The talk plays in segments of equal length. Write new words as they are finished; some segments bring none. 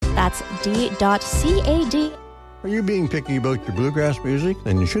That's D.CAD. Are you being picky about your bluegrass music?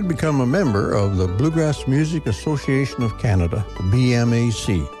 Then you should become a member of the Bluegrass Music Association of Canada, the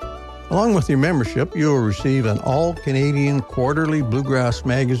BMAC. Along with your membership, you will receive an all-Canadian quarterly bluegrass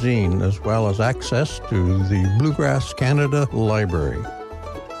magazine, as well as access to the Bluegrass Canada Library.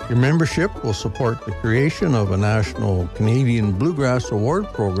 Your membership will support the creation of a National Canadian Bluegrass Award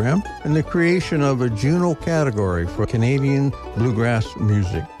program and the creation of a Juno category for Canadian bluegrass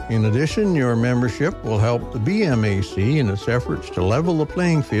music. In addition, your membership will help the BMAC in its efforts to level the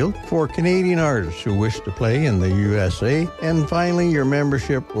playing field for Canadian artists who wish to play in the USA. And finally, your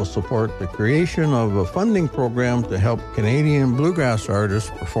membership will support the creation of a funding program to help Canadian bluegrass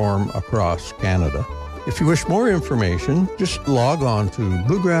artists perform across Canada. If you wish more information, just log on to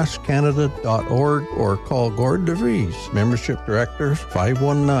bluegrasscanada.org or call Gord DeVries, Membership Director,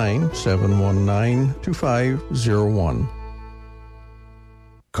 519-719-2501.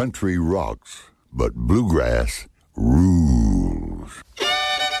 Country rocks, but bluegrass rules.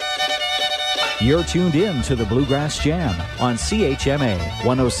 You're tuned in to the Bluegrass Jam on CHMA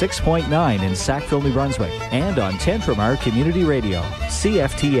 106.9 in Sackville, New Brunswick, and on Tentramar Community Radio,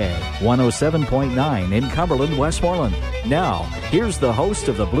 CFTA 107.9 in Cumberland, Westmoreland. Now, here's the host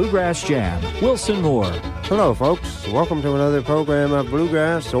of the Bluegrass Jam, Wilson Moore. Hello, folks. Welcome to another program of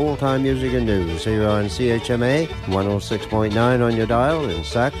Bluegrass, old-time music and news here on CHMA 106.9 on your dial in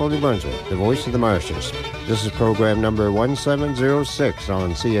Sackville, New Brunswick, the voice of the marshes. This is program number 1706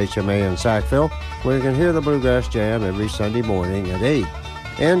 on CHMA in Sackville, where you can hear the Bluegrass Jam every Sunday morning at 8.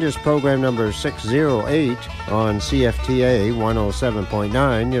 And is program number 608 on CFTA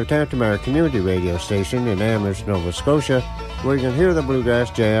 107.9, your Tantramar Community Radio station in Amherst, Nova Scotia, where you can hear the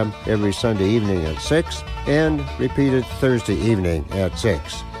Bluegrass Jam every Sunday evening at 6 and repeated Thursday evening at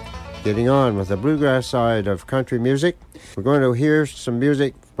 6. Getting on with the bluegrass side of country music, we're going to hear some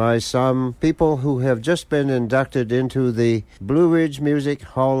music by some people who have just been inducted into the Blue Ridge Music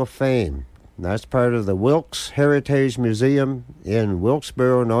Hall of Fame. That's part of the Wilkes Heritage Museum in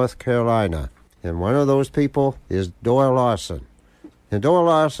Wilkesboro, North Carolina. And one of those people is Doyle Lawson. And Doyle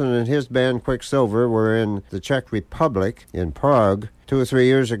Lawson and his band Quicksilver were in the Czech Republic in Prague 2 or 3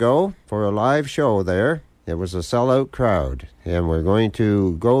 years ago for a live show there. It was a sellout crowd. And we're going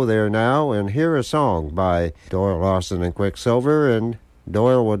to go there now and hear a song by Doyle Lawson and Quicksilver, and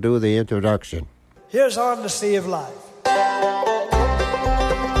Doyle will do the introduction. Here's On the Sea of Life.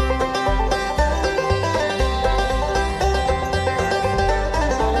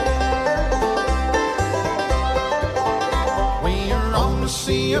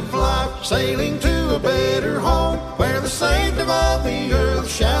 Sea of life, sailing to a better home, where the saved of all the earth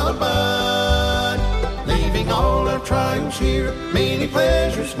shall abide. Leaving all our triumphs here, many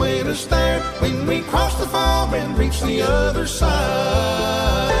pleasures wait us there, when we cross the foam and reach the other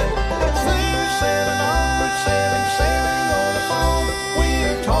side. Clear sailing onward, sailing, sailing on the foam.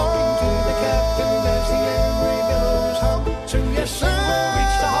 We're talking to the captain as the angry billows hum. Soon, yes, soon we'll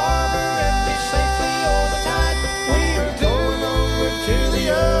reach the harbor and be safely on the tide. We're going over to the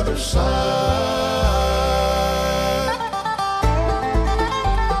other side.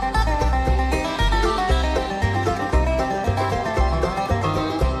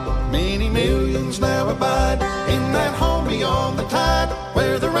 Many millions now abide in that home beyond the tide,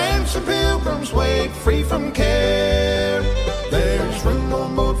 where the ransomed pilgrims wait free from care. There's room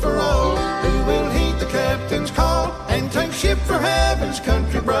on board for all who will heed the captain's call and take ship for heaven's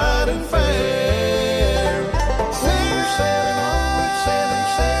country bright and fair. Clear sailing onward, sailing,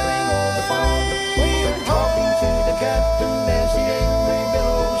 sailing on the foam. We're talking to the captain as the angry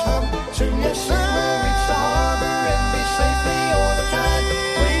billows hum. Soon, yes, soon we'll reach the harbor and be safely on the tide.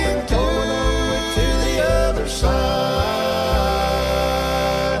 We're going over to the other side.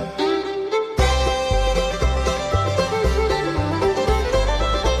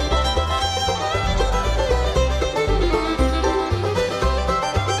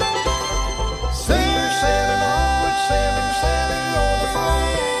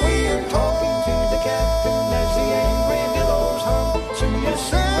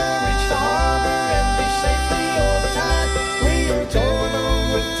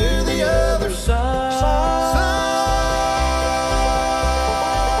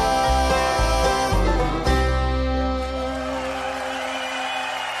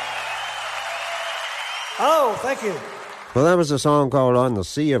 Thank you. Well, that was a song called On the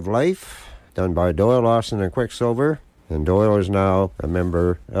Sea of Life, done by Doyle Lawson and Quicksilver. And Doyle is now a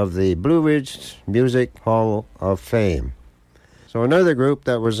member of the Blue Ridge Music Hall of Fame. So another group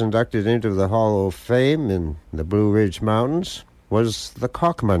that was inducted into the Hall of Fame in the Blue Ridge Mountains was the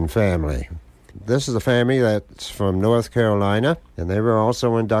Kochman family. This is a family that's from North Carolina, and they were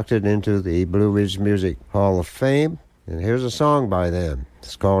also inducted into the Blue Ridge Music Hall of Fame. And here's a song by them.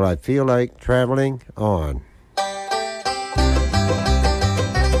 It's called I Feel Like Traveling On.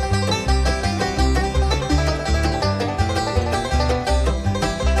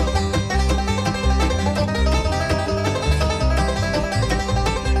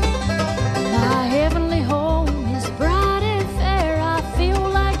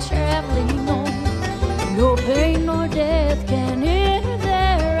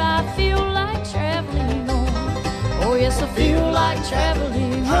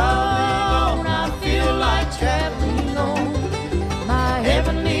 Traveling on, I feel like traveling on. My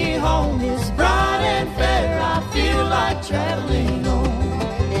heavenly home is bright and fair. I feel like traveling on.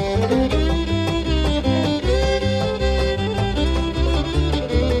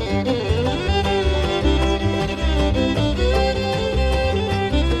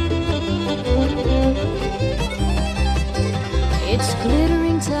 It's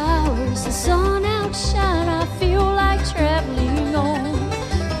glittering towers, the sun outshine. I feel like traveling on.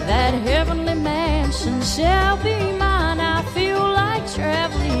 That heavenly mansion shall be mine. I feel like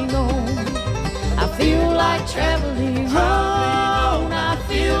traveling on. I feel like traveling on. I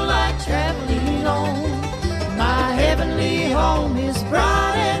feel like traveling on. My heavenly home is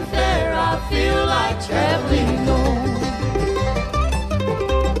bright and fair. I feel like traveling on.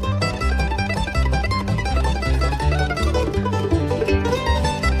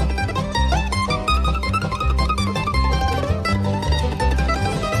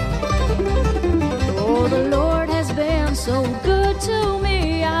 So good to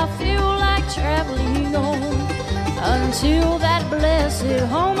me, I feel like traveling on. Until that blessed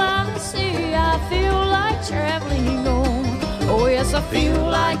home I see, I feel like traveling on. Oh yes, I feel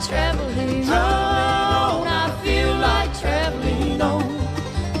like traveling on. I feel like traveling on.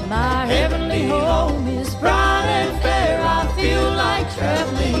 My heavenly home is bright and fair. I feel like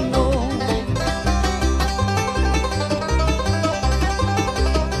traveling on.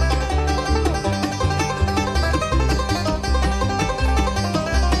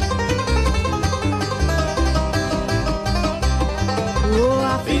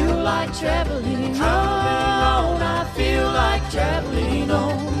 Traveling on, I feel like traveling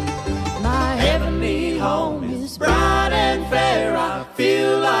on. My heavenly home is bright and fair. I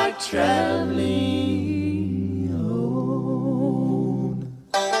feel like traveling on.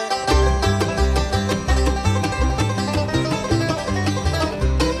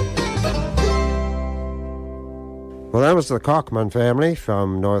 Well, that was the Cockman family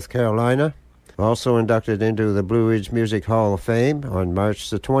from North Carolina. Also inducted into the Blue Ridge Music Hall of Fame on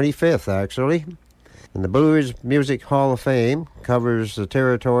March the 25th, actually. And the Blue Ridge Music Hall of Fame covers the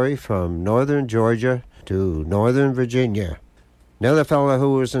territory from northern Georgia to northern Virginia. Another fellow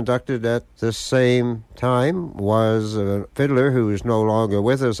who was inducted at the same time was a fiddler who is no longer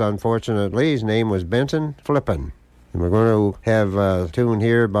with us, unfortunately. His name was Benton Flippin. And we're going to have a tune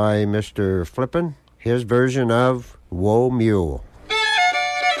here by Mr. Flippin, his version of Whoa Mule.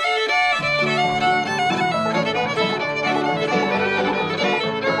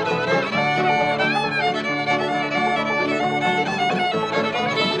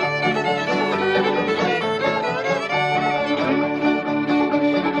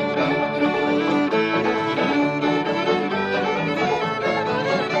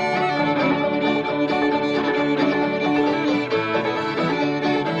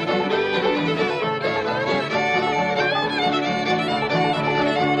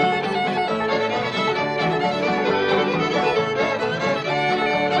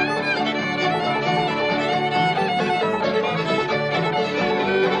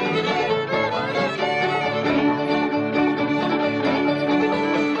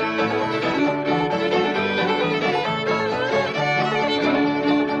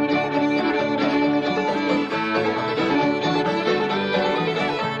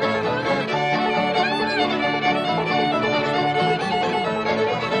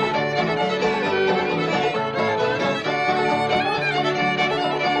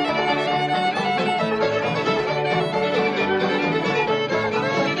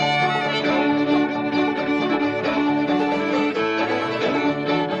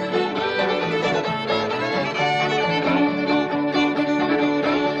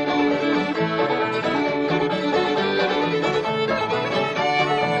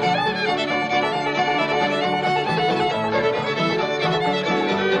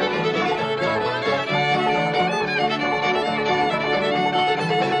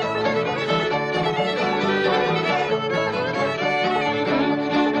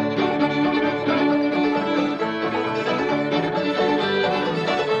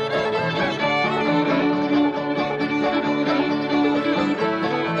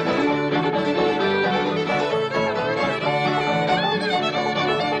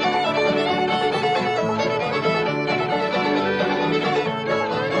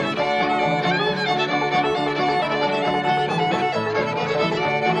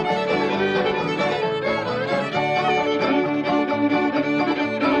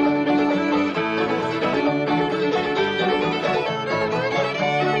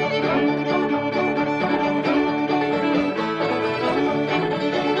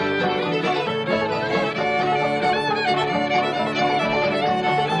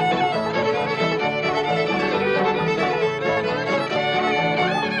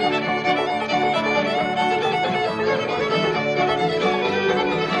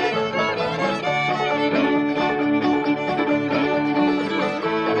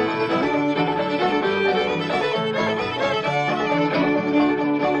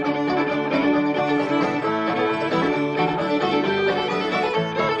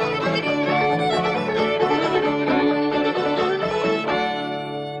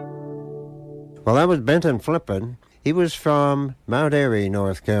 Well, that was Benton Flippin. He was from Mount Airy,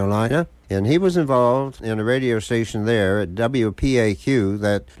 North Carolina, and he was involved in a radio station there at WPAQ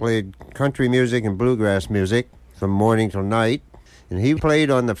that played country music and bluegrass music from morning till night. And he played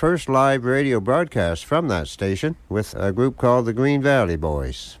on the first live radio broadcast from that station with a group called the Green Valley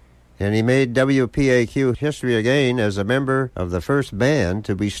Boys. And he made WPAQ history again as a member of the first band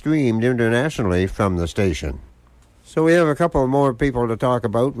to be streamed internationally from the station. So we have a couple more people to talk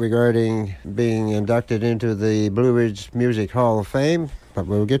about regarding being inducted into the Blue Ridge Music Hall of Fame, but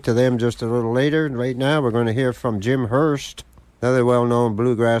we'll get to them just a little later. Right now we're going to hear from Jim Hurst, another well-known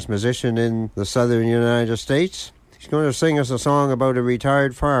bluegrass musician in the southern United States. He's going to sing us a song about a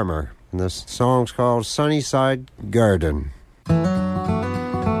retired farmer, and this song's called Sunnyside Garden.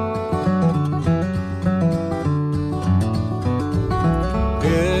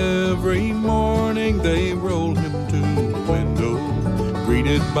 Every morning they roll him to the window,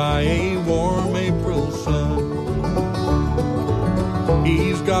 greeted by a warm April sun.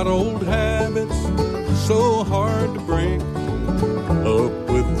 He's got old habits so hard to break. Up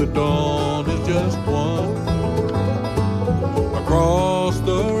with the dawn is just one. Across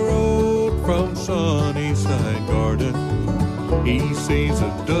the road from Sunnyside Garden, he sees a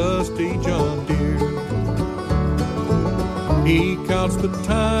dusty John Deere. He counts the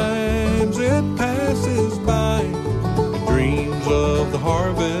times it passes by and dreams of the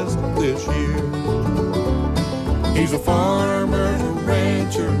harvest this year. He's a farmer, a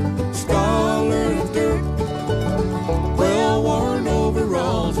rancher, scholar of dirt, well-worn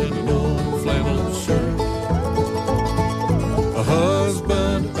overalls and an old flannel shirt. A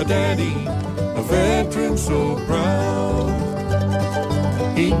husband, a daddy, a veteran so proud.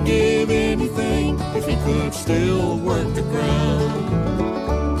 He'd give anything if he could still work the ground.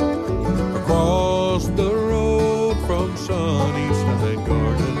 Across the road from Sunnyside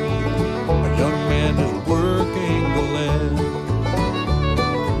Garden, a young man is working the land.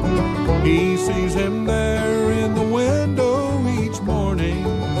 He sees him there in the window each morning,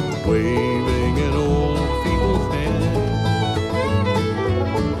 waving an old feeble hand.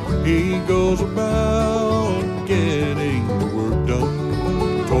 He goes about getting the work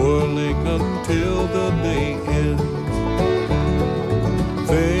done, toiling until the day ends,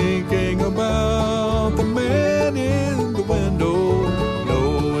 thinking about the man in the window,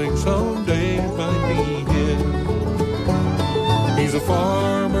 knowing someday it might be him. He's a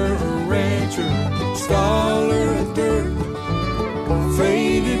farmer, a rancher, scholar of dirt,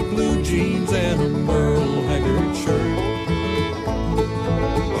 faded blue jeans and a Merle Haggard shirt.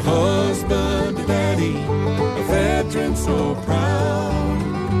 A husband, a daddy, a veteran so proud.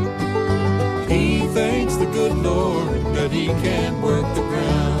 He thanks the good Lord that he can work the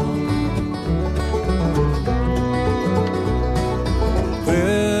ground.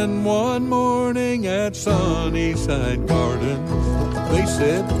 Then one morning at Sunnyside Gardens, they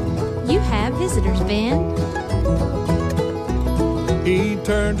said, "You have visitors, Ben." He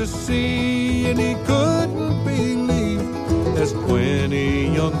turned to see and he couldn't believe as 20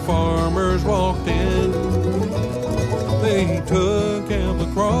 young farmers walked in. They took him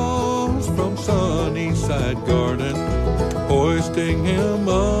across from Sunnyside Garden, hoisting him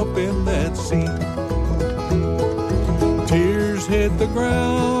up in that seat. Tears hit the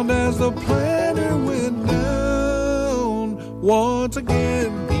ground as the planter went down. Once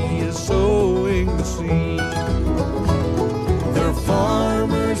again he is sowing the seed. They're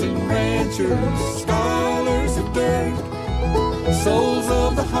farmers and ranchers, scholars of dirt, souls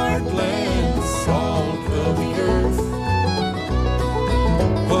of the heartland, salt of the earth.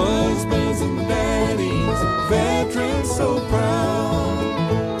 Husbands and daddies, veterans so proud.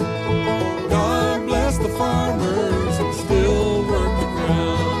 God bless the farmers who still work the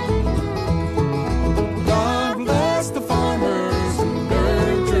ground. God bless the farmers who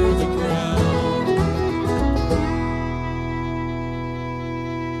nurture the ground.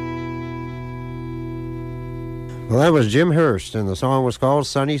 Well, that was Jim Hurst, and the song was called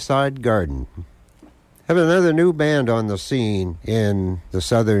Sunnyside Garden. Have another new band on the scene in the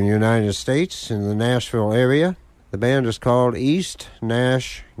southern United States, in the Nashville area. The band is called East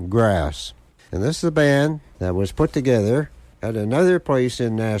Nash Grass. And this is a band that was put together at another place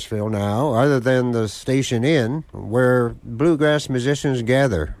in Nashville now, other than the Station Inn, where bluegrass musicians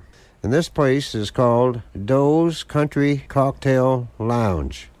gather. And this place is called Doe's Country Cocktail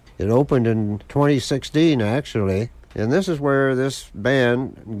Lounge. It opened in 2016, actually. And this is where this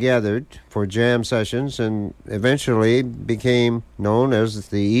band gathered for jam sessions and eventually became known as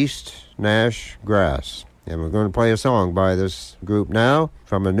the East Nash Grass. And we're going to play a song by this group now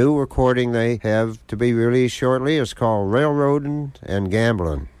from a new recording they have to be released shortly. It's called Railroadin' and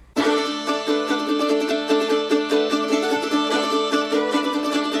Gamblin'.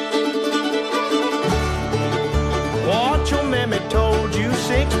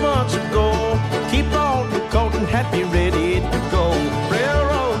 might be ready to go.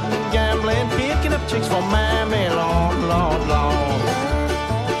 Railroading and gambling, picking up chicks for Miami, Lord, Lord, Lord.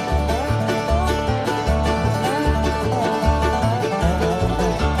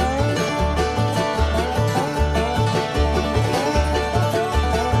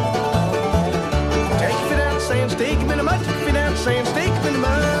 Take your feet out saying stick 'em in the mud. Take your feet out saying stick 'em in the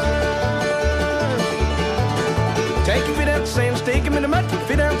mud. Take your feet out saying stick 'em in the mud. Take your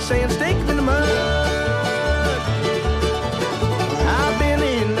feet out saying stick 'em in the mud. I've been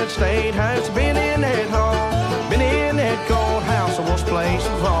in that state house, been in that hall, been in that courthouse, the worst place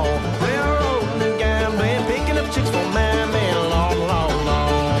of all. Railroading and gambling, picking up chicks for Miami, Lord, Lord,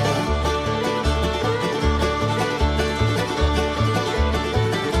 Lord.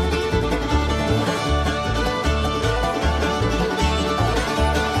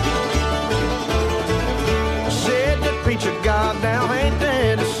 Said that preacher God down ain't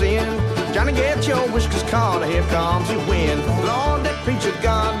that a sin? Johnny, get your whiskers caught, here comes the wind. Lord, that preacher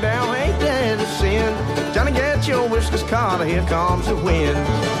gone down, ain't that a sin? Johnny, get your whiskers caught, here comes the wind.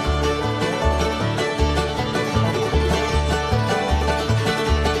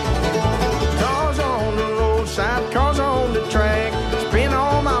 Cars on the roadside, cars on the track, spend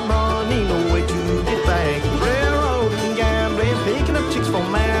all my money, no way to get back. Railroad and gambling, picking up chicks for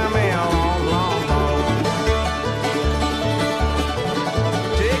Miami, long, long, long.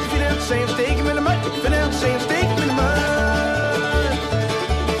 Take your feet out, saying stick 'em in the mud. Take your feet out, saying stick 'em in the mud.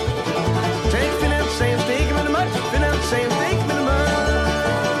 Take your feet out, saying stick 'em in the mud. Take your feet out, saying stick 'em in the mud.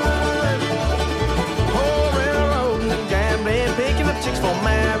 Oh, railroading and gambling, picking up chicks for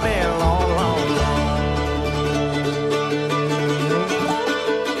Miami, long, long, long.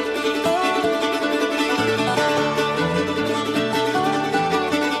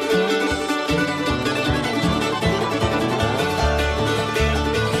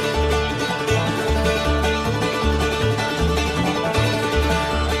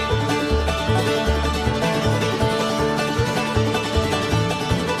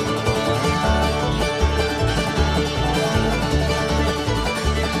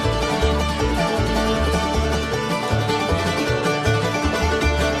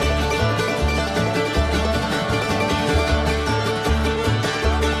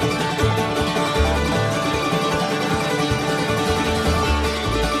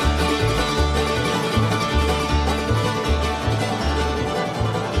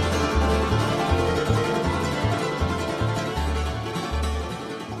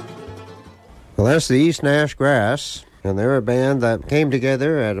 Well, that's the East Nash Grass, and they're a band that came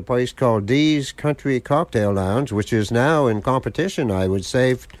together at a place called Dee's Country Cocktail Lounge, which is now in competition, I would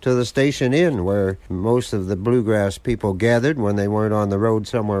say, to the Station Inn, where most of the bluegrass people gathered when they weren't on the road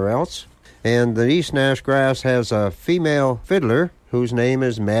somewhere else. And the East Nash Grass has a female fiddler whose name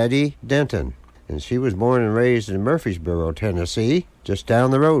is Maddie Denton, and she was born and raised in Murfreesboro, Tennessee, just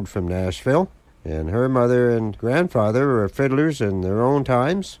down the road from Nashville. And her mother and grandfather were fiddlers in their own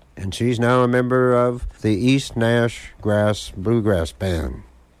times, and she's now a member of the East Nash Grass Bluegrass Band.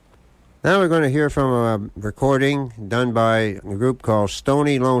 Now we're going to hear from a recording done by a group called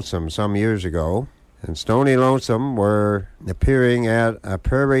Stony Lonesome some years ago. And Stony Lonesome were appearing at a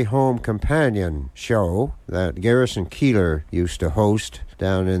Prairie Home Companion show that Garrison Keillor used to host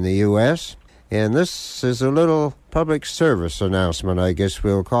down in the U.S., and this is a little public service announcement, I guess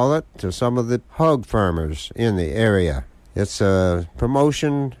we'll call it, to some of the hog farmers in the area. It's a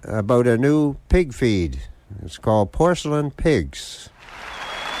promotion about a new pig feed. It's called Porcelain Pigs.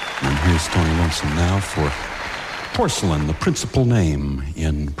 And here's Tony Lonesome now for porcelain, the principal name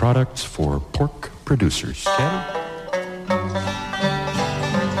in products for pork producers. Kevin?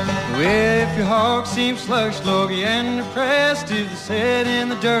 Well, if your hog seems sluggish, logy, and depressed, if they sit in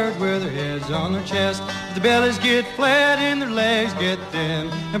the dirt with their heads on their chest, if their bellies get flat and their legs get thin,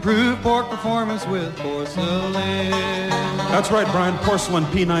 improve pork performance with porcelain. That's right, Brian. Porcelain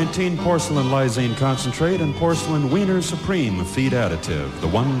P19, porcelain lysine concentrate, and porcelain Wiener Supreme feed additive. The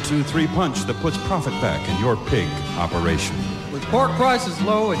 1-2-3 punch that puts profit back in your pig operation. With pork prices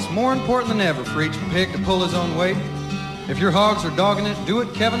low, it's more important than ever for each pig to pull his own weight. If your hogs are dogging it, do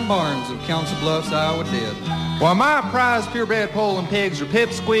it Kevin Barnes of Council Bluffs, Iowa did. Well, my prized purebred Poland pigs are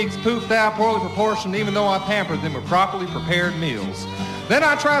pipsqueaks, poofed out, poorly proportioned, even though I pampered them with properly prepared meals. Then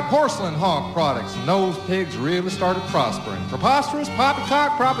I tried porcelain hog products, and those pigs really started prospering. Preposterous,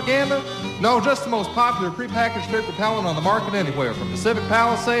 poppycock, propaganda? No, just the most popular prepackaged pig repellent on the market anywhere, from Pacific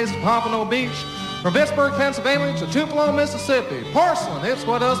Palisades to Pompano Beach, from Pittsburgh, Pennsylvania to Tupelo, Mississippi. Porcelain, it's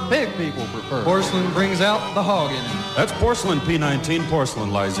what us pig people prefer. Porcelain brings out the hog in it. That's porcelain P19,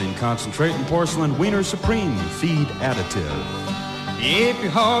 porcelain lysine concentrate, and porcelain Wiener Supreme feed additive. If your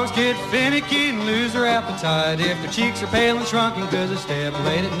hogs get finicky and lose their appetite, if their cheeks are pale and shrunken because they stay up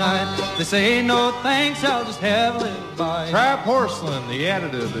late at night, they say no thanks, I'll just have a little bite. Try porcelain, the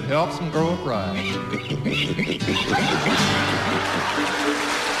additive that helps them grow up right.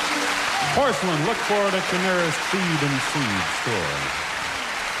 Porcelain, look for it at your nearest feed and seed store.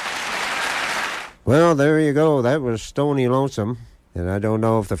 Well, there you go. That was Stony Lonesome. And I don't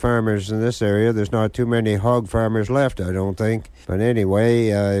know if the farmers in this area, there's not too many hog farmers left, I don't think. But anyway,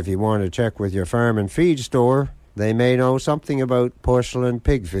 if you want to check with your farm and feed store, they may know something about porcelain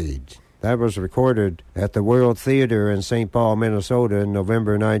pig feed. That was recorded at the World Theater in St. Paul, Minnesota in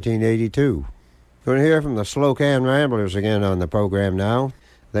November 1982. We're going to hear from the Slocan Ramblers again on the program now.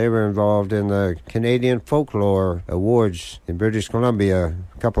 They were involved in the Canadian Folklore Awards in British Columbia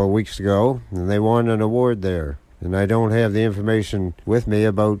a couple of weeks ago, and they won an award there. And I don't have the information with me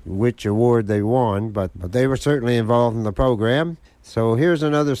about which award they won, but they were certainly involved in the program. So here's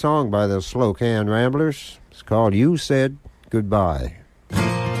another song by the Slocan Ramblers. It's called You Said Goodbye.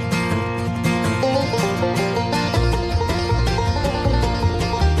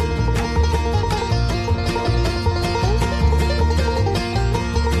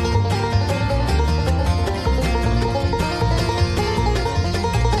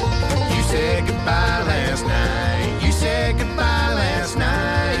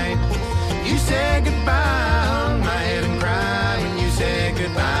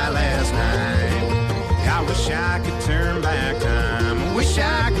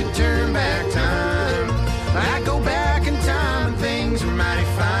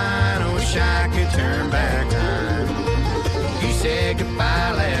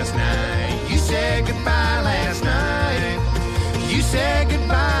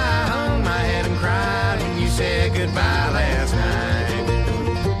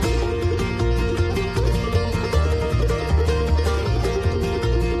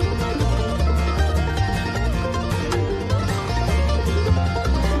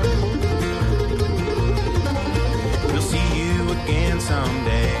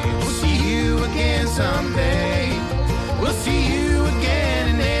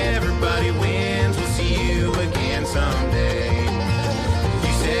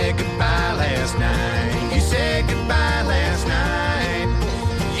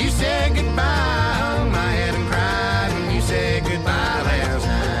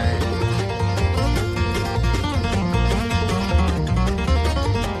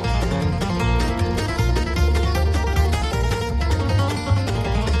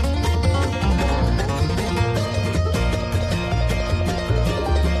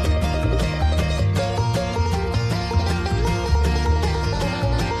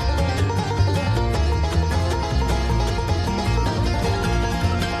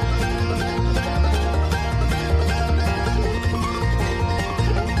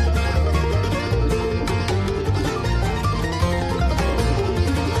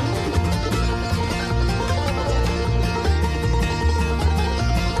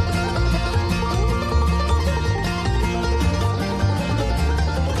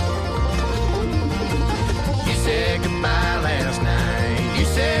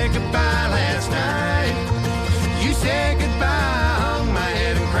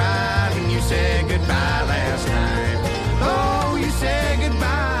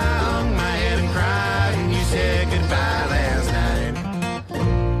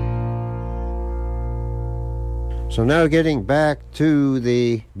 So now getting back to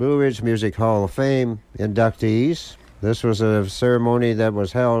the Blue Ridge Music Hall of Fame inductees. This was a ceremony that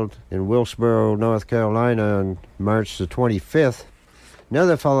was held in Wilkesboro, North Carolina on March the 25th.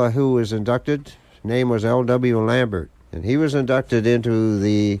 Another fellow who was inducted, his name was L.W. Lambert, and he was inducted into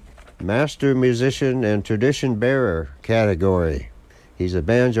the Master Musician and Tradition Bearer category. He's a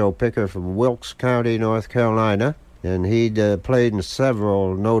banjo picker from Wilkes County, North Carolina, and he'd played in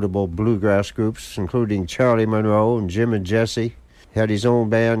several notable bluegrass groups, including Charlie Monroe and Jim and Jesse. Had his own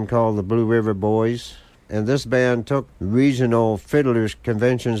band called the Blue River Boys, and this band took regional fiddlers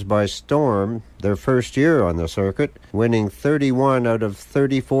conventions by storm their first year on the circuit, winning 31 out of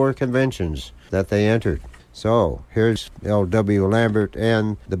 34 conventions that they entered. So here's L.W. Lambert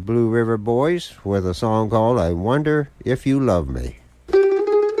and the Blue River Boys with a song called I Wonder If You Love Me.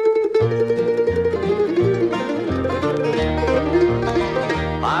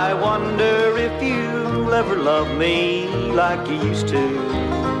 I wonder if you'll ever love me like you used to,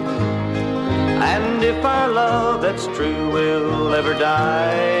 and if our love that's true will ever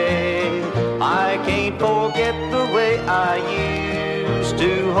die. I can't forget the way I used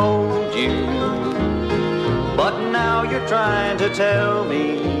to hold you, but now you're trying to tell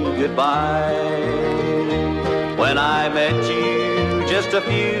me goodbye. When I met you just a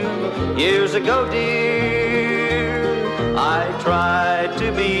few years ago, dear, I tried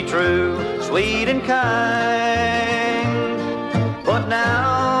to be true, sweet and kind. But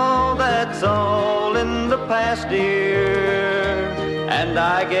now that's all in the past, dear, and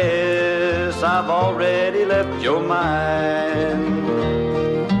I guess I've already left your mind.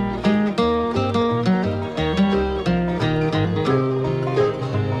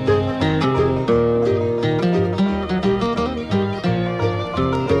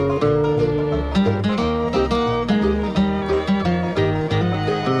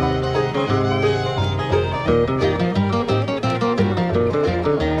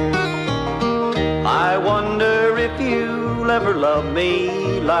 Love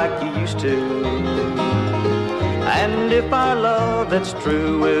me like you used to, and if our love that's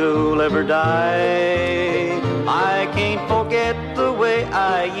true will ever die, I can't forget the way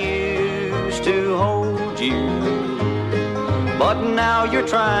I used to hold you. But now you're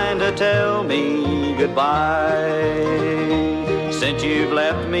trying to tell me goodbye. Since you've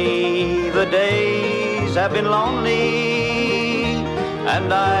left me, the days have been lonely,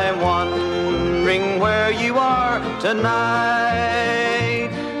 and I'm wondering where you are tonight.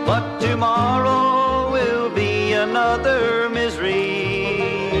 But tomorrow will be another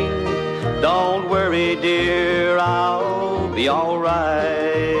misery. Don't worry, dear, I'll be all right.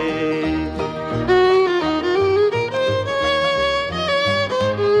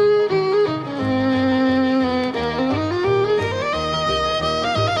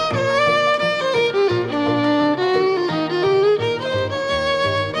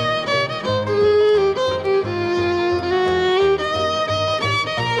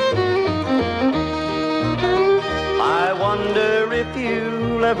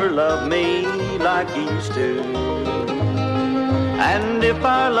 Ever love me like you used to, and if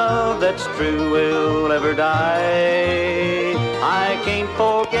our love that's true will ever die, I can't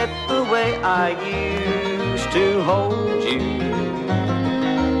forget the way I used to hold you.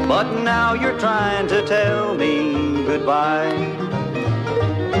 But now you're trying to tell me goodbye.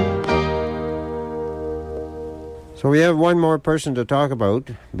 So we have one more person to talk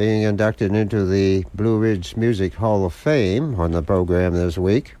about being inducted into the Blue Ridge Music Hall of Fame on the program this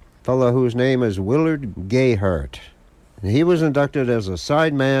week. A fellow whose name is Willard Gayhart. He was inducted as a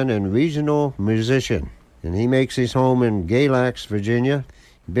sideman and regional musician, and he makes his home in Galax, Virginia.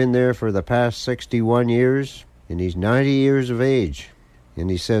 Been there for the past 61 years, and he's 90 years of age.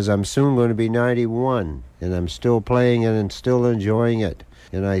 And he says, I'm soon going to be 91, and I'm still playing it and still enjoying it,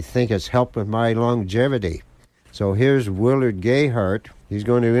 and I think it's helped with my longevity. So here's Willard Gayhart. He's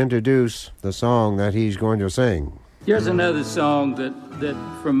going to introduce the song that he's going to sing. Here's another song that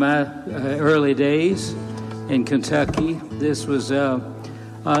from my early days in Kentucky. This was a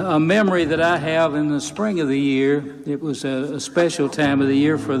memory that I have in the spring of the year. It was a special time of the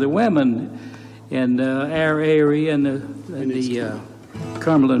year for the women in our area in the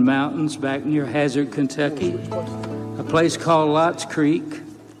Cumberland Mountains back near Hazard, Kentucky, a place called Lots Creek.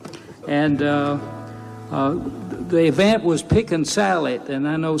 And the event was Pickin' Salad, and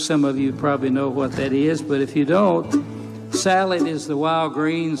I know some of you probably know what that is, but if you don't, salad is the wild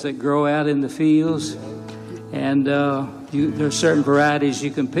greens that grow out in the fields, and there are certain varieties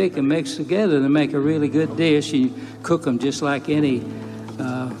you can pick and mix together to make a really good dish. You cook them just like any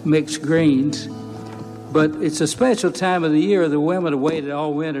mixed greens. But it's a special time of the year. The women have waited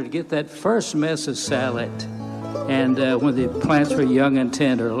all winter to get that first mess of salad. And when the plants were young and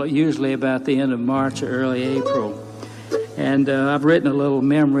tender, usually about the end of March or early April. And I've written a little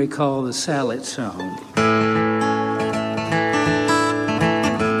memory called the Salad Song.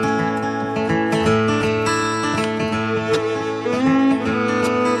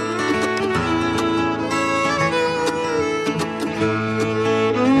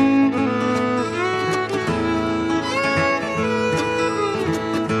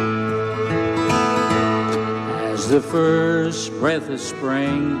 The first breath of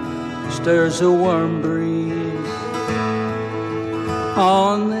spring stirs a warm breeze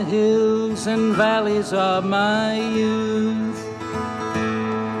on the hills and valleys of my youth,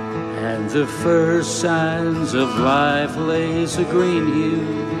 and the first signs of life lays a green hue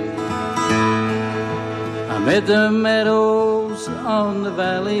amid the meadows on the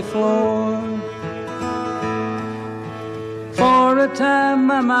valley floor. For a time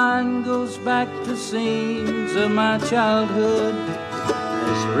my mind goes back to scenes of my childhood,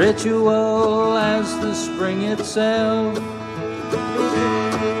 as ritual as the spring itself,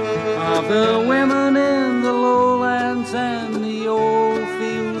 of the women in the lowlands and the old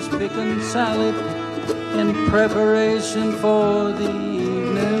fields picking salad in preparation for the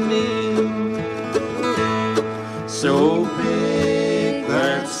evening meal. So big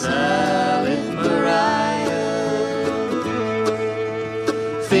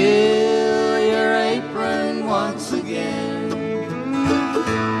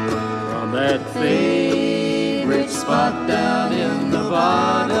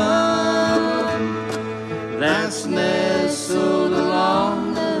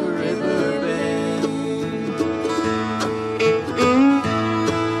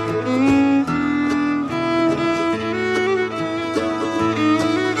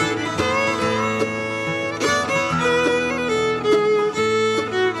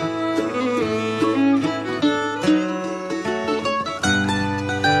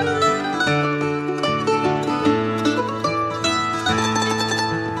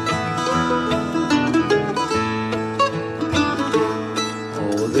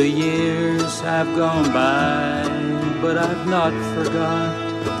have gone by, but I've not forgot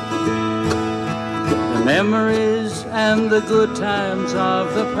the memories and the good times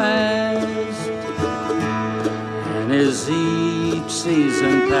of the past. And as each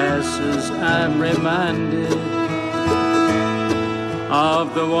season passes, I'm reminded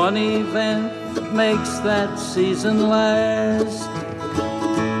of the one event that makes that season last.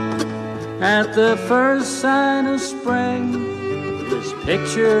 At the first sign of spring, this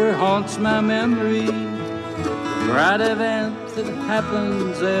picture haunts my memory. A bright event that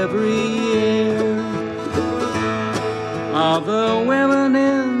happens every year. Of the women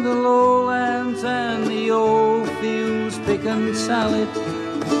in the lowlands and the old fields picking salad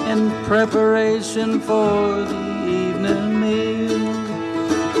in preparation for the evening meal.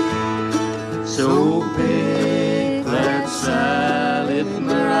 So pick that salad,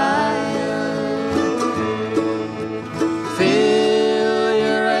 Mariah. Fill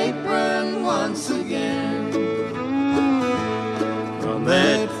your apron once again from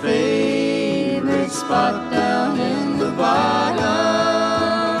that favorite spot down in the bottom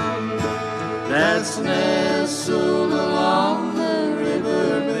that's nestled along the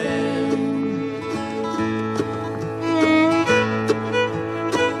river bend.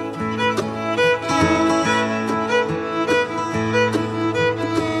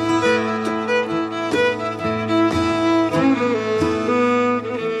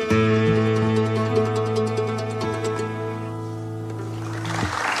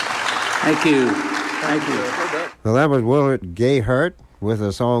 Thank you. Thank you. Well, that was Willard Gayhart with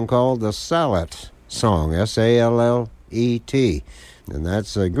a song called the Sallet Song, S-A-L-L-E-T. And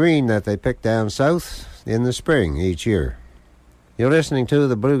that's a green that they pick down south in the spring each year. You're listening to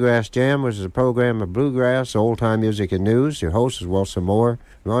the Bluegrass Jam, which is a program of bluegrass, old-time music, and news. Your host is Wilson Moore.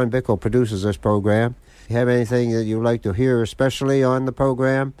 Ron Bickle produces this program. If you have anything that you'd like to hear especially on the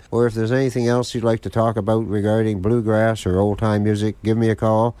program, or if there's anything else you'd like to talk about regarding bluegrass or old-time music, give me a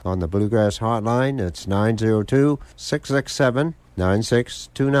call on the Bluegrass Hotline. It's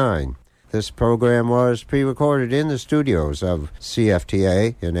 902-667-9629. This program was pre-recorded in the studios of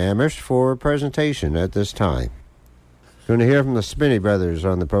CFTA in Amherst for presentation at this time. Going to hear from the Spinney Brothers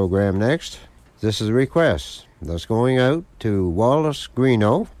on the program next. This is a request that's going out to Wallace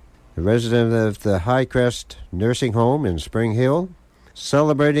Greeno, a resident of the Highcrest Nursing Home in Spring Hill,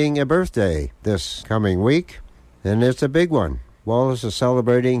 celebrating a birthday this coming week, and it's a big one. Wallace is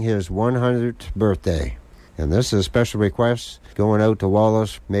celebrating his 100th birthday. And this is a special request going out to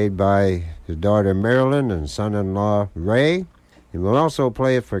Wallace, made by his daughter Marilyn and son-in-law Ray. And we'll also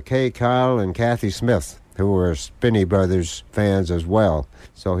play it for Kay Kyle and Kathy Smith, who are Spinney Brothers fans as well.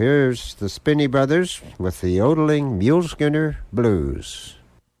 So here's the Spinney Brothers with the yodeling Muleskinner Blues.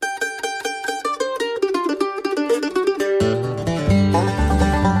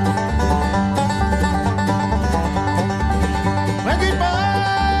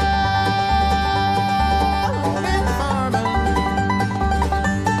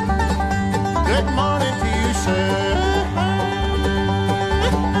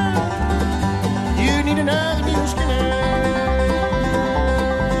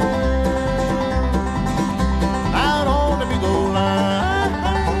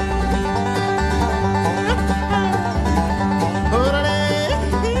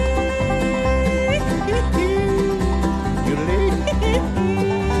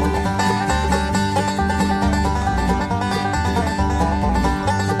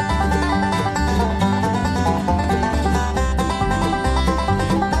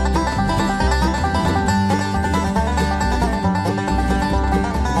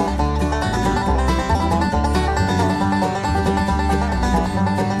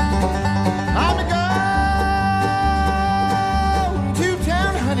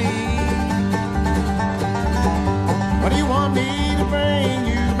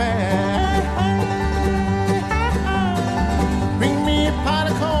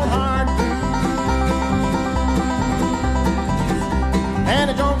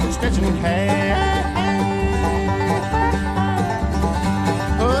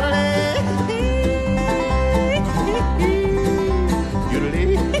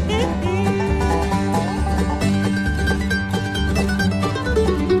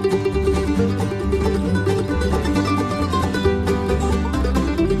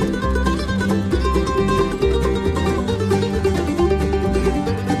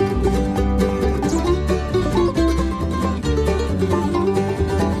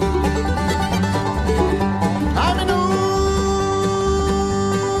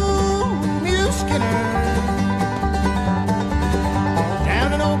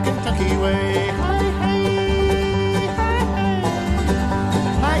 Kentucky way.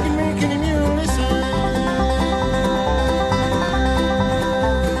 I can make any mule listen.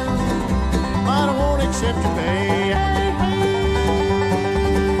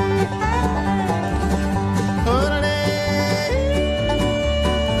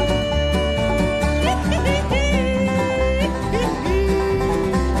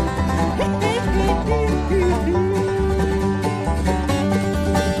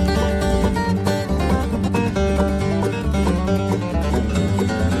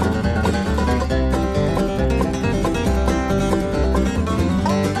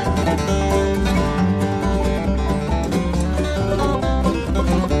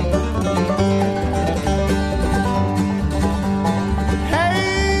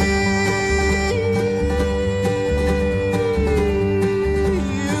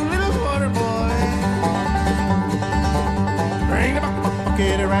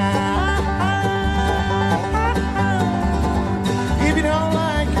 If you don't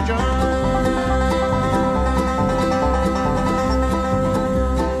like your job,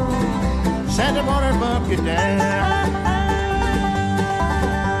 send the water bucket down.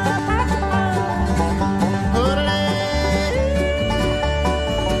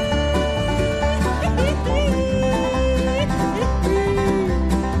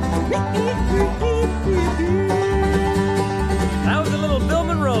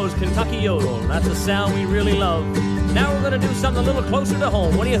 Kentucky yodel. That's a sound we really love. Now we're going to do something a little closer to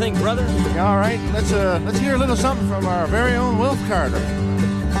home. What do you think, brother? Yeah, all right. Let's hear a little something from our very own Wilf Carter.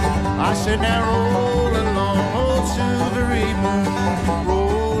 I said, now roll along, old silvery moon,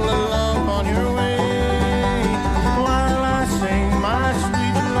 roll along on your way, while I sing my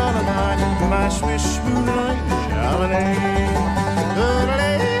sweet lullaby, my swish moonlight Chalamet.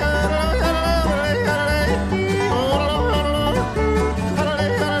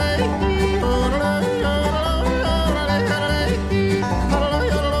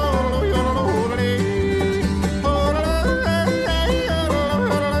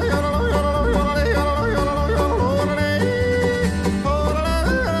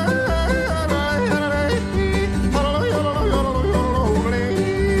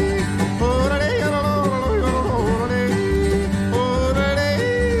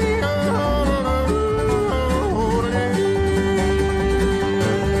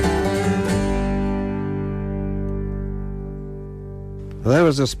 Well, that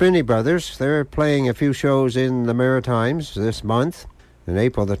was the Spinney Brothers. They're playing a few shows in the Maritimes this month. On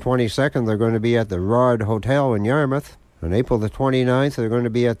April the 22nd, they're going to be at the Rod Hotel in Yarmouth. On April the 29th, they're going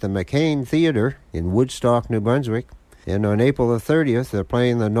to be at the McCain Theatre in Woodstock, New Brunswick. And on April the 30th, they're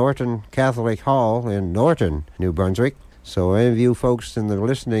playing the Norton Catholic Hall in Norton, New Brunswick. So any of you folks in the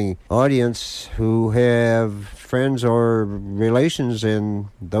listening audience who have friends or relations in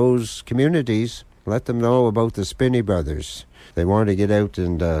those communities, let them know about the Spinney Brothers. They want to get out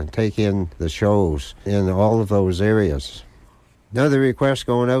and take in the shows in all of those areas. Another request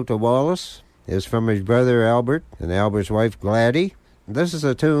going out to Wallace is from his brother Albert and Albert's wife Gladys. This is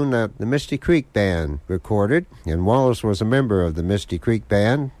a tune that the Misty Creek Band recorded, and Wallace was a member of the Misty Creek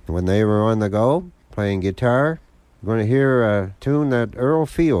Band when they were on the go, playing guitar. We're going to hear a tune that Earl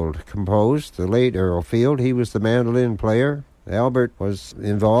Field composed, the late Earl Field. He was the mandolin player. Albert was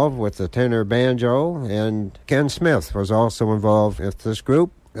involved with the tenor banjo, and Ken Smith was also involved with this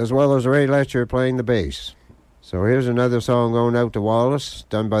group, as well as Ray Letcher playing the bass. So here's another song going out to Wallace,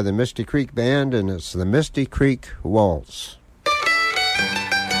 done by the Misty Creek Band, and it's the Misty Creek Waltz.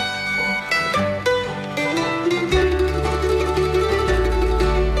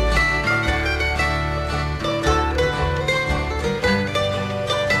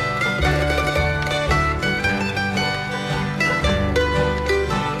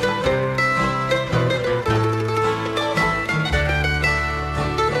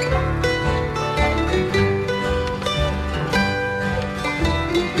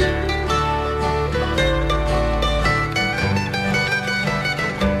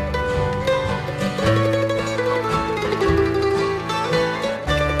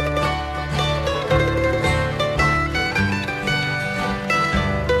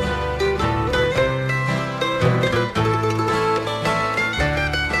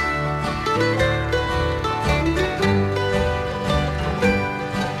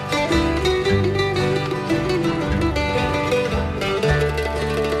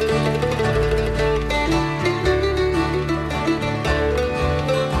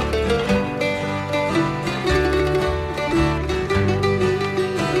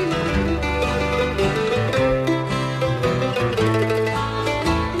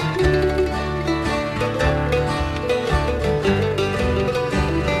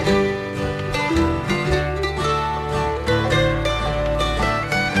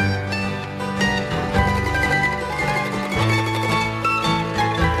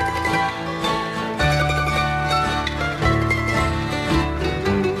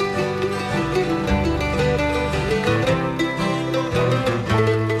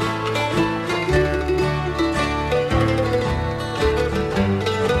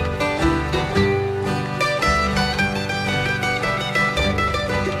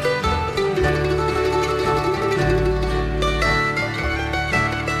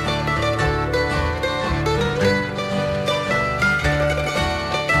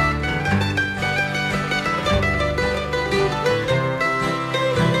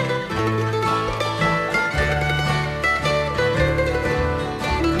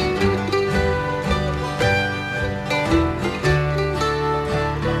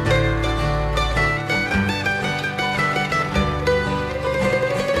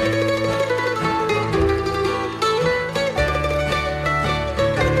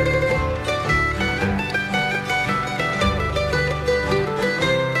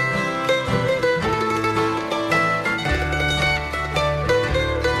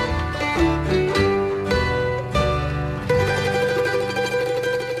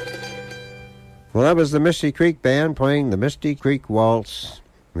 Well, that was the Misty Creek Band playing the Misty Creek Waltz.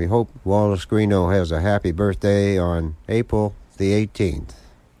 We hope Wallace Greeno has a happy birthday on April the 18th.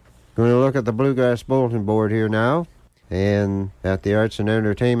 Going to look at the Bluegrass Bulletin Board here now. And at the Arts and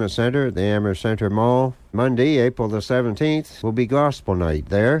Entertainment Center at the Amherst Center Mall, Monday, April the 17th, will be Gospel Night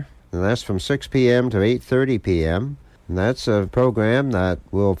there. And that's from 6 p.m. to 8:30 p.m. And that's a program that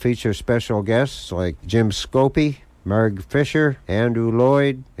will feature special guests like Jim Scopey, Marg Fisher, Andrew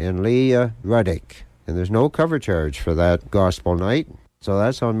Lloyd, and Leah Ruddick. And there's no cover charge for that Gospel Night. So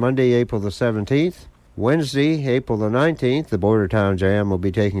that's on Monday, April the 17th. Wednesday, April the 19th, the Bordertown Jam will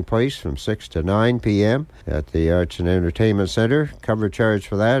be taking place from 6 to 9 p.m. at the Arts and Entertainment Center. Cover charge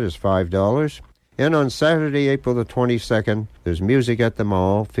for that is $5. And on Saturday, April the 22nd, there's music at the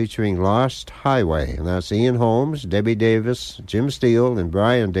mall featuring Lost Highway. And that's Ian Holmes, Debbie Davis, Jim Steele, and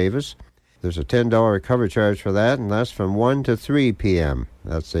Brian Davis. There's a $10 cover charge for that, and that's from 1 to 3 p.m.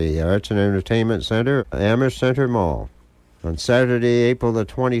 That's the Arts and Entertainment Center, Amherst Center Mall. On Saturday, April the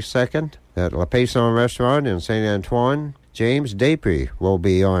 22nd, at La Payson Restaurant in St. Antoine, James Dapry will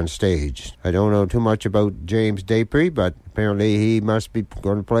be on stage. I don't know too much about James Dapry, but apparently he must be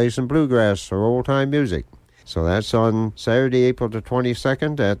going to play some bluegrass or old-time music. So that's on Saturday, April the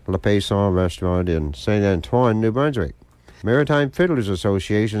 22nd at La Payson Restaurant in St. Antoine, New Brunswick. Maritime Fiddlers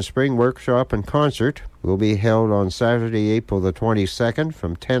Association Spring Workshop and Concert will be held on Saturday, April the 22nd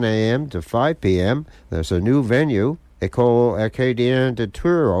from 10 a.m. to 5 p.m. There's a new venue, École Acadienne de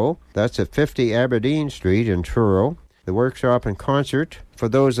Truro. That's at 50 Aberdeen Street in Truro. The workshop and concert, for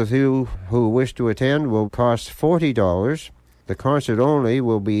those of you who wish to attend, will cost $40. The concert only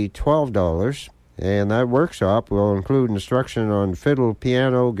will be $12. And that workshop will include instruction on fiddle,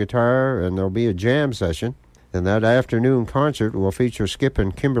 piano, guitar, and there'll be a jam session. And that afternoon concert will feature Skip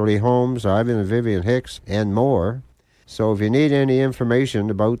and Kimberly Holmes, Ivan and Vivian Hicks, and more. So if you need any information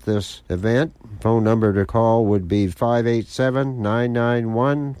about this event, phone number to call would be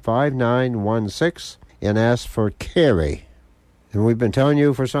 587-991-5916 and ask for Carrie. And we've been telling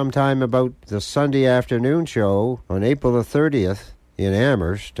you for some time about the Sunday afternoon show on April the 30th in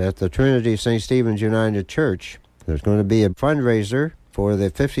Amherst at the Trinity St. Stephen's United Church. There's going to be a fundraiser for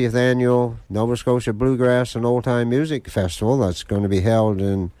the 50th Annual Nova Scotia Bluegrass and Old Time Music Festival that's going to be held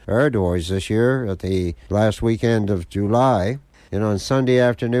in Ardoise this year at the last weekend of July. And on Sunday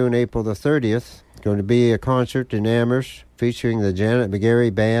afternoon, April the 30th, going to be a concert in Amherst featuring the Janet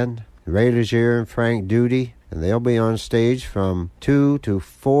McGarry Band, Ray Legier and Frank Duty, and they'll be on stage from 2 to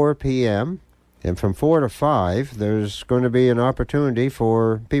 4 p.m., and from 4 to 5, there's going to be an opportunity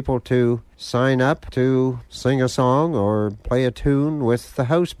for people to sign up to sing a song or play a tune with the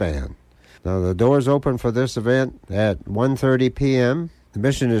house band. Now, the doors open for this event at 1:30 p.m.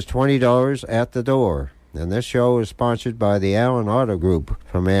 Admission is $20 at the door. And this show is sponsored by the Allen Auto Group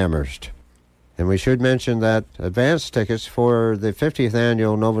from Amherst. And we should mention that advance tickets for the 50th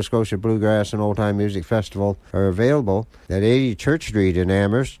Annual Nova Scotia Bluegrass and Old Time Music Festival are available at 80 Church Street in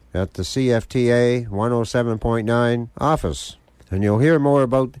Amherst at the CFTA 107.9 office. And you'll hear more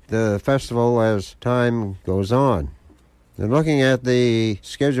about the festival as time goes on. And looking at the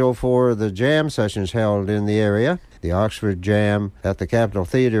schedule for the jam sessions held in the area, the Oxford Jam at the Capitol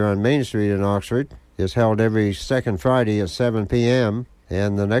Theatre on Main Street in Oxford is held every second Friday at 7 p.m.,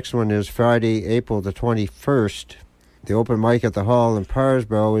 and the next one is Friday, April the 21st. The open mic at the Hall in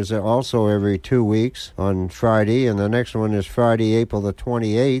Parsboro is also every 2 weeks on Friday, and the next one is Friday, April the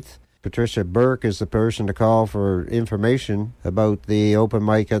 28th. Patricia Burke is the person to call for information about the open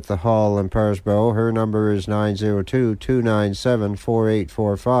mic at the Hall in Parsboro. Her number is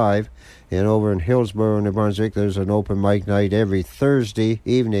 902-297-4845. And over in Hillsborough, New Brunswick, there's an open mic night every Thursday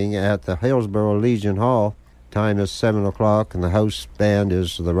evening at the Hillsborough Legion Hall. Time is 7 o'clock, and the house band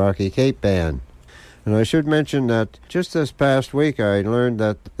is the Rocky Cape Band. And I should mention that just this past week I learned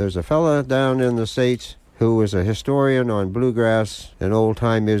that there's a fella down in the States who is a historian on bluegrass and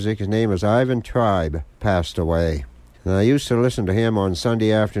old-time music. His name is Ivan Tribe, passed away. And I used to listen to him on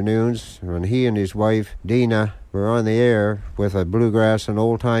Sunday afternoons when he and his wife, Dina, were on the air with a bluegrass and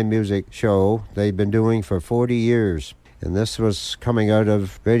old-time music show they'd been doing for 40 years. And this was coming out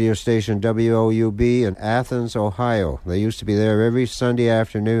of radio station WOUB in Athens, Ohio. They used to be there every Sunday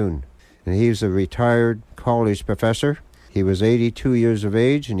afternoon. And he's a retired college professor. He was 82 years of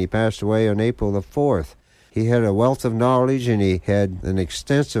age, and he passed away on April the 4th. He had a wealth of knowledge, and he had an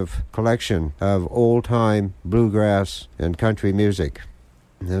extensive collection of old-time bluegrass and country music.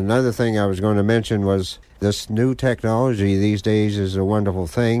 And another thing I was going to mention was this new technology these days is a wonderful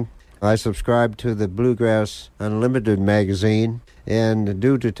thing. I subscribe to the Bluegrass Unlimited magazine, and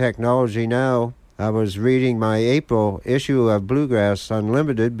due to technology now, I was reading my April issue of Bluegrass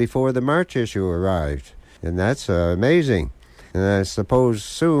Unlimited before the March issue arrived, and that's amazing. And I suppose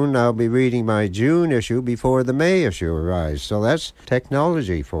soon I'll be reading my June issue before the May issue arrives, so that's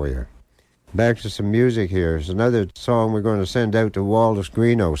technology for you. Back to some music here. It's another song we're going to send out to Wallace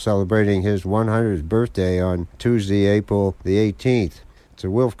Greeno, celebrating his 100th birthday on Tuesday, April the 18th. It's a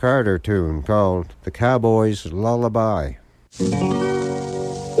Wilf Carter tune called The Cowboy's Lullaby.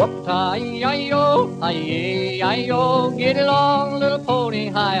 Whoop-tie-yi-yo, hi-yi-yi-yo, get along, little pony,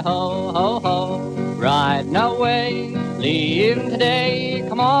 hi-ho, ho-ho. Riding away, leaving today,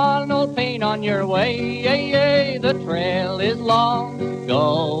 come on, old pain, on your way, yay, the trail is long,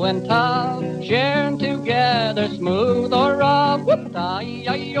 going tough, sharing together, smooth or rough.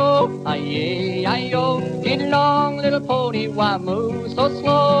 Whoop-tie-yi-yo, hi-yi-yi-yo, get along, little pony, why move so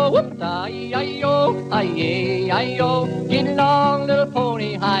slow? Whoop-tie-yi-yo, hi-yi-yi-yo, get along, little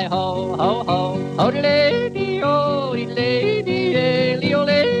pony, hi-ho, ho-ho. Ho-de-lay-dee-o,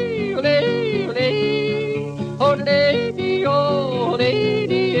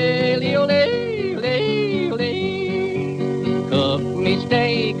 Cook me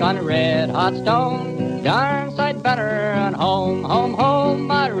steak on a red-hot stone, darn sight better than home, home, home,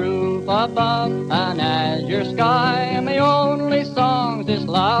 my roof above, an azure sky, and my only song's this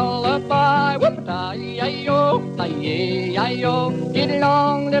lullaby. Whoop-a-yi-yi-yo, hi-yi-yi-yo, get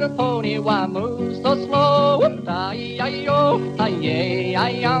along, little pony, why move so slow? Whoop-a-yi-yi-yo,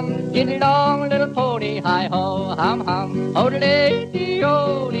 hi-yi-yi-yum, get along, little pony, hi-ho, hum-hum.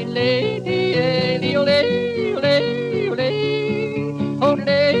 Oh-de-lay-dee-o, dee-lay-dee-lay-o-lay-o-lay.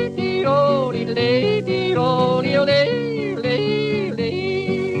 Oh-de-lay-dee-o, dee-lay-dee-o, dee-lay-dee-lay.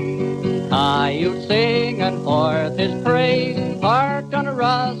 Coyote singing forth his praise, parked on a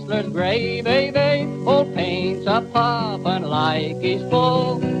rustler's grave, old paint's a puffin' like he's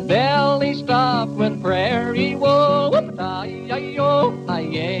full, belly stuffed with prairie wool. Whoop-a-yi-yi-yo,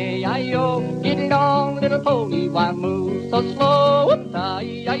 hi-yi-yi-yo, get along, little pony, why move so slow?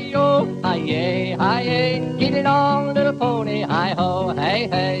 Whoop-a-yi-yi-yo, hi-yi-hi-yi, get along, little pony, hi-ho,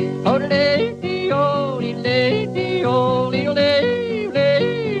 hey-hey. Ho-de-lay-dee-o, dee-lay-dee-o,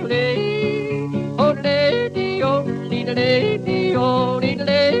 dee-lay-dee-lay-o-lay. Ho-de-lay-dee-o, dee-lay-dee-o,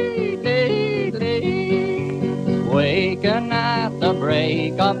 dee-lay-dee-lay. Waking at the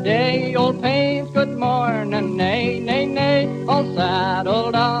break of day, old Payne's good morning, nay, nay, nay, all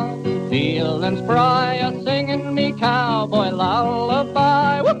saddled up, feeling spry, a-singing me cowboy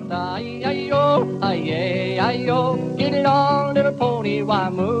lullaby. Whoop-a-yi-yi-yo, hi-yi-yi-yo, get along, little pony, why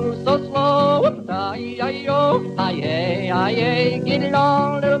move so slow? Whoop-a-yi-yi-yo, hi-yi-hi-yi, get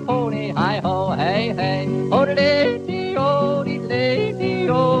along, little pony, hi-ho, hey-hey. Oh-de-lay-dee-o,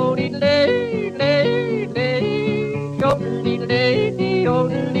 dee-lay-dee-o, dee-lay-dee-lay-lay.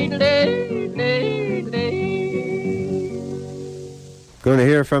 Going to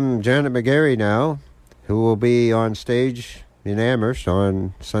hear from Janet McGarry now, who will be on stage in Amherst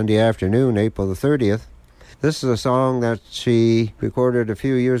on Sunday afternoon, April the 30th. This is a song that she recorded a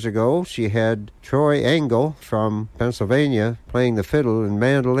few years ago. She had Troy Engel from Pennsylvania playing the fiddle and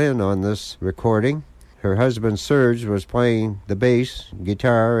mandolin on this recording. Her husband Serge was playing the bass,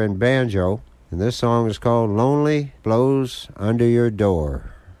 guitar, and banjo. And this song is called Lonely Blows Under Your Door.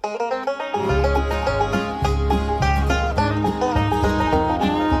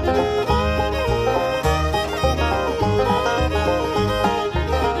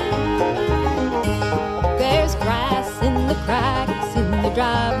 There's grass in the cracks in the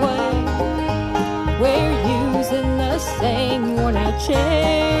driveway. We're using the same worn-out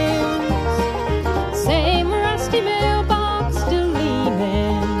chairs, same rusty mailbox still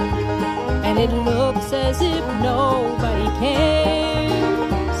leaning, and it looks as if nobody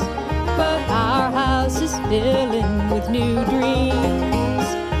cares. But our house is filling with new dreams,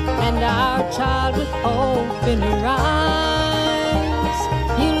 and our child with hope in her eyes.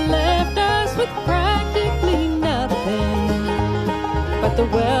 You left us with practically nothing but the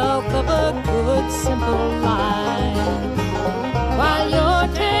wealth of a good, simple life. While your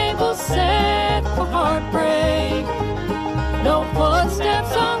table's set for heartbreak, no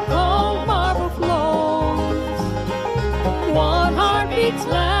footsteps on cold marble floors. One heart beats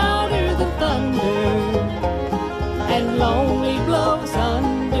louder than thunder, and lonely blows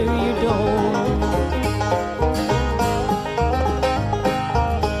under your door.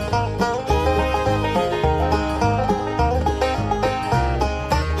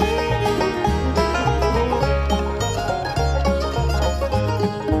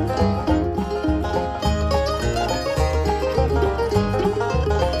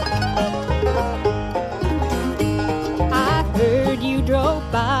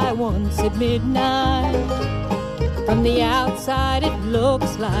 once at midnight. From the outside it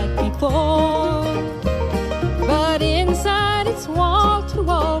looks like before, but inside it's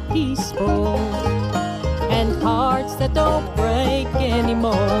wall-to-wall peaceful, and hearts that don't break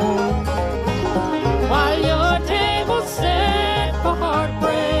anymore. While your table's set for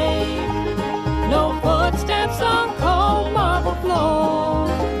heartbreak, no footsteps on cold marble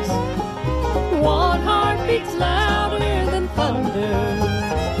floors. One heart beats louder than thunder,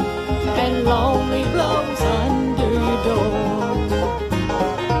 and lonely blows under your door.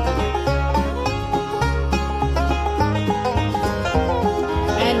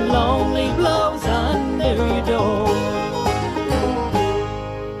 And lonely blows under your door.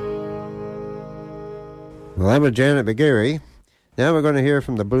 Well, that was Janet McGarry. Now we're going to hear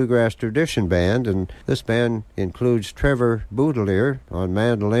from the Bluegrass Tradition Band, and this band includes Trevor Boudelier on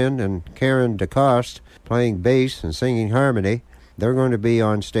mandolin and Karen DeCoste playing bass and singing harmony. They're going to be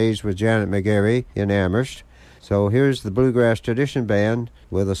on stage with Janet McGarry in Amherst. So here's the Bluegrass Tradition Band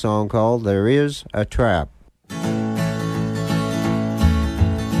with a song called There Is a Trap.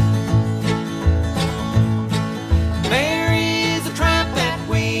 There is a trap that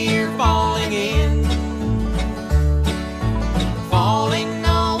we're falling in. Falling,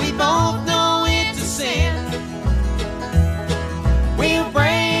 no, we both know it's a sin. We'll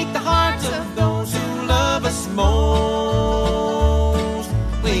break the hearts of those who love us most.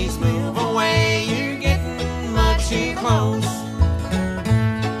 Please move away, you're getting much too close.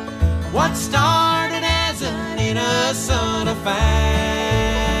 What started as an innocent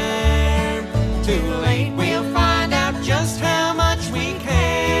affair, too late we'll find out just how much we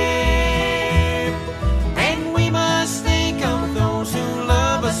care. And we must think of those who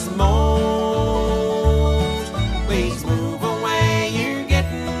love us most. Please move away, you're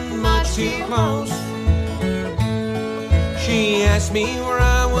getting much too close. She asked me where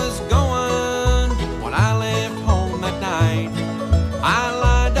I was going when I left home that night. I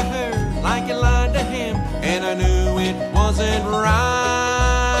lied to her like I lied to him, and I knew it wasn't right.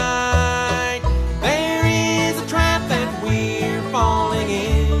 There is a trap that we're falling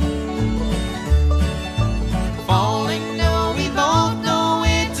in. Falling, no, we both know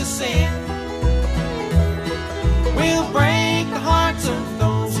it's a sin. We'll break the hearts of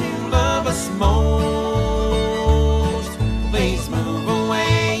those who love us most. Please move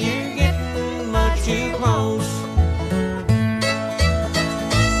away, you're getting much too close.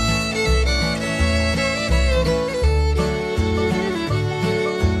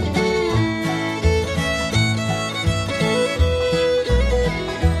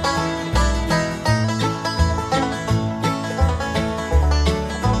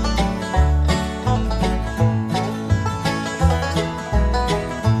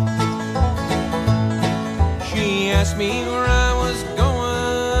 She asked me where I was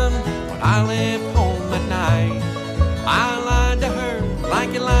going when I left home that night. I lied to her like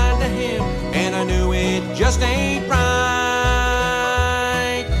I lied to him, and I knew it just ain't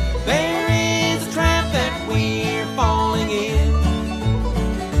right. There is a trap that we're falling in.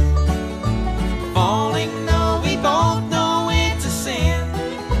 Falling, no, we both know it's a sin.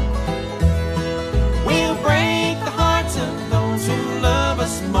 We'll break the hearts of those who love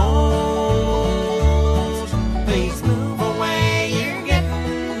us most. Please move away, you're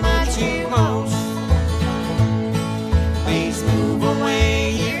getting much too close. Please move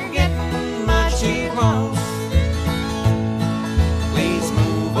away, you're getting much too close. Please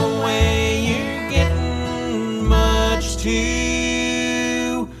move away, you're getting much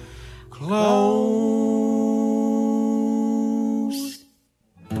too close.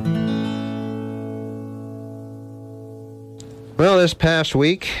 Well, this past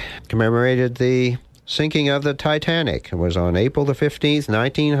week commemorated the sinking of the Titanic. It was on April the 15th,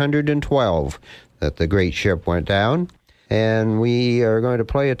 1912, that the great ship went down. And we are going to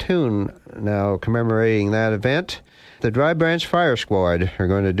play a tune now commemorating that event. The Dry Branch Fire Squad are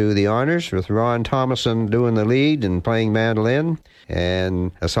going to do the honors, with Ron Thomason doing the lead and playing mandolin,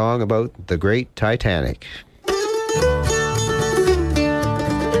 and a song about the great Titanic.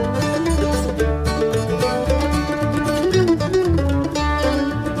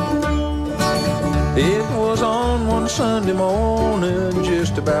 It was on one Sunday morning,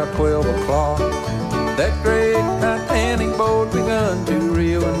 just about 12 o'clock. That great Titanic boat begun to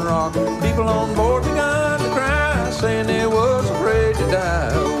reel and rock. People on board begun to cry, saying they was afraid to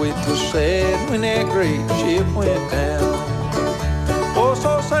die. It was sad when that great ship went down. Oh,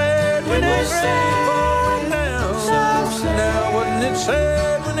 so sad when that great boat went down. Now, wasn't it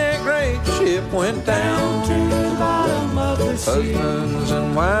sad when that great ship went down to the bottom of the sea? Husbands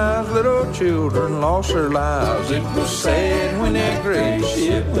and wives, little children lost their lives. It was sad when that great great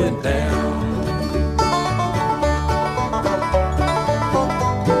ship went down.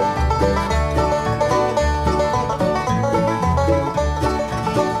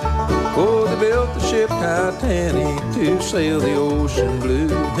 Oh, they built the ship Titanic to sail the ocean blue,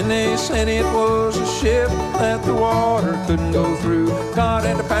 and they said it was a ship that the water couldn't go through. God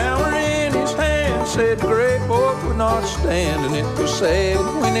had the power in his hand, said the great boat would not stand, and it was sad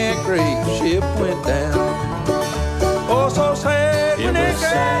when that great ship went down. Oh, so sad when that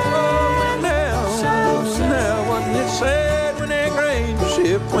great boat went down. Now wasn't it sad when that great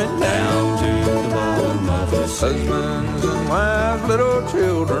ship went down to the bottom of the sea? Husbands and wives, little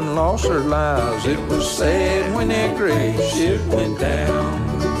children lost their lives. It was sad when that great ship went down.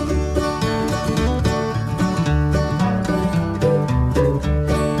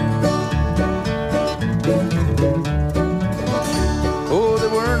 Oh, they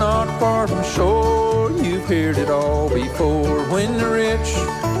were not far from shore. You've heard it all before. When the rich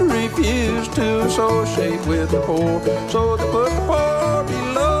refused to associate with the poor, so they put the poor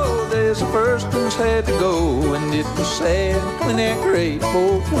below. There's the first ones had to go, and it was sad when that great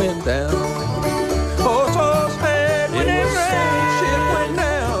boat went down. Oh, so sad when that great ship went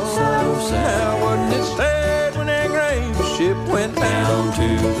down. Now wasn't it sad when that great ship went down to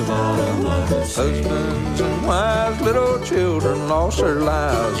the bottom of the sea? Husbands and wives, little children lost their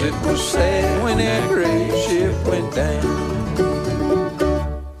lives. It was sad when that great ship went down.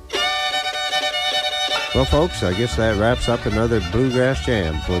 Well, folks, I guess that wraps up another Bluegrass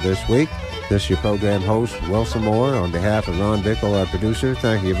Jam for this week. This is your program host, Wilson Moore. On behalf of Ron Bickle, our producer,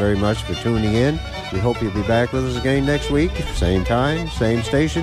 thank you very much for tuning in. We hope you'll be back with us again next week. Same time, same station.